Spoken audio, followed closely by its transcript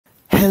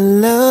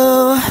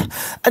Hello,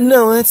 I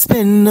know it's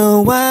been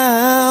a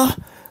while.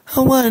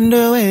 I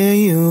wonder where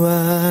you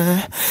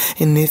are,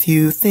 and if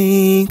you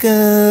think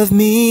of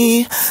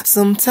me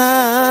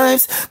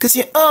sometimes, 'cause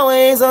you're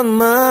always on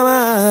my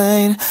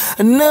mind.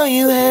 I know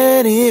you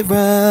had it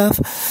rough,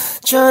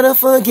 trying to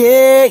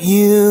forget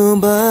you,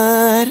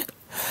 but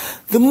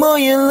the more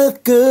you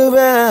look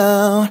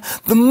around,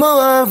 the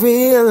more I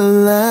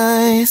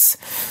realize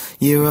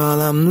you're all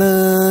I'm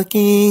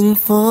looking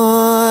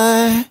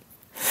for.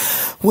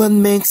 What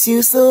makes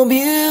you so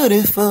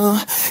beautiful?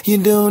 You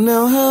don't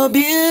know how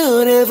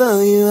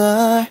beautiful you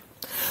are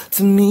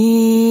to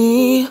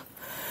me.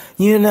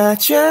 You're not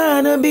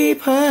trying to be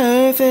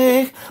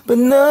perfect, but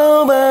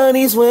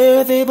nobody's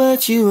worth it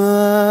but you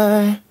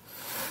are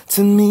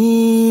to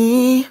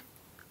me.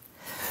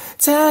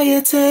 Till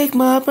you take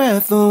my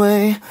breath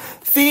away,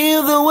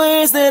 feel the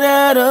words that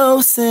I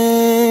don't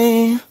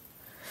say.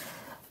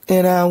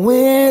 And I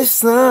wish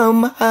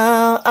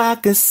somehow I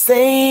could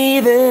say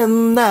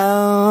them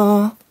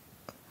now.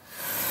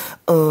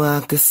 Oh,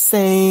 I could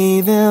say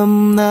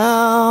them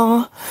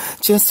now.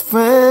 Just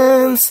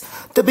friends,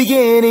 the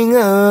beginning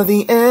of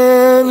the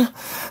end.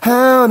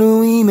 How do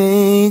we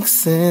make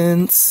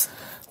sense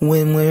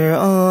when we're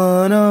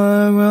on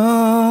our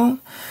own?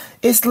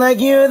 It's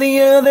like you're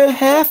the other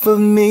half of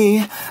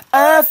me.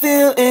 I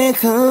feel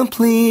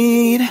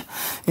incomplete,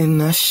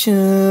 and I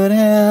should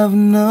have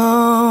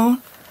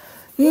known.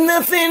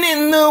 Nothing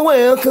in the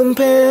world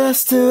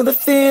compares to the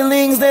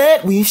feelings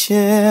that we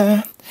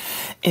share.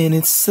 And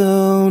it's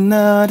so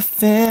not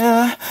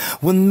fair.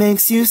 What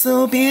makes you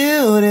so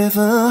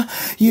beautiful?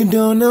 You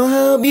don't know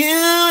how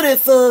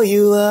beautiful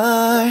you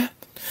are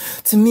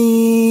to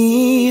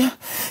me.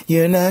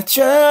 You're not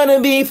trying to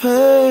be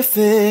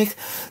perfect.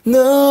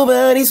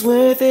 Nobody's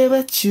worth it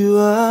but you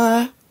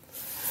are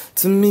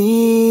to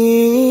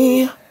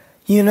me.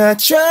 You're not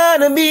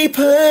trying to be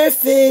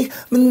perfect,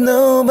 but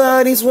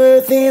nobody's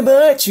worth it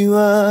but you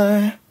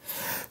are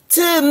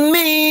to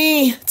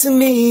me,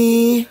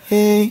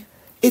 hey.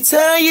 It's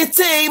how you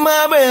take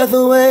my breath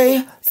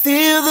away,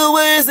 feel the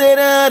words that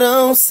I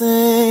don't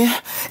say,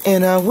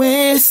 and I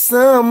wish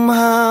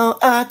somehow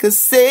I could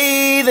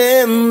say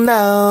them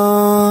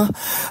now.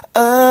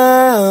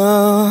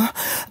 Oh,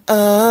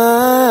 oh.